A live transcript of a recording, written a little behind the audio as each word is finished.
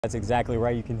That's exactly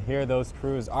right. You can hear those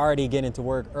crews already getting to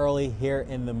work early here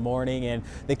in the morning, and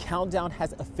the countdown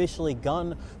has officially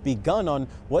begun on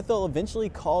what they'll eventually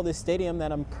call this stadium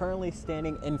that I'm currently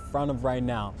standing in front of right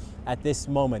now. At this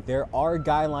moment, there are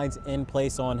guidelines in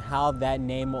place on how that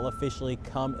name will officially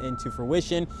come into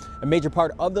fruition. A major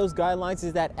part of those guidelines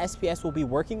is that SPS will be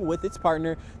working with its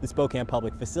partner, the Spokane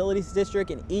Public Facilities District,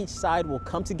 and each side will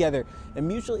come together and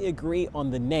mutually agree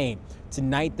on the name.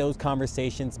 Tonight, those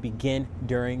conversations begin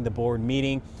during the board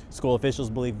meeting. School officials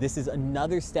believe this is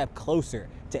another step closer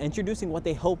to introducing what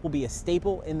they hope will be a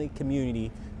staple in the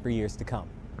community for years to come.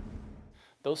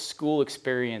 Those school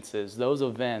experiences, those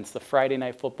events, the Friday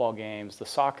night football games, the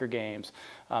soccer games,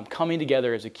 coming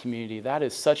together as a community, that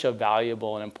is such a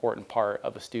valuable and important part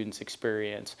of a student's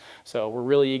experience. So we're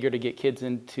really eager to get kids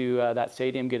into that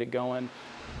stadium, get it going.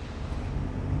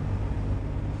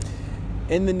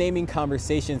 In the naming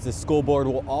conversations, the school board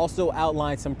will also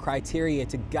outline some criteria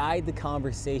to guide the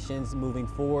conversations moving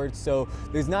forward. So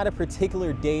there's not a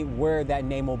particular date where that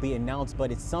name will be announced,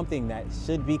 but it's something that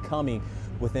should be coming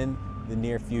within the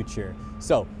near future.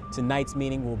 So tonight's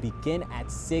meeting will begin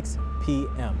at 6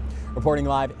 p.m. Reporting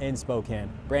live in Spokane,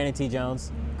 Brandon T.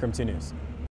 Jones, KREM 2 News.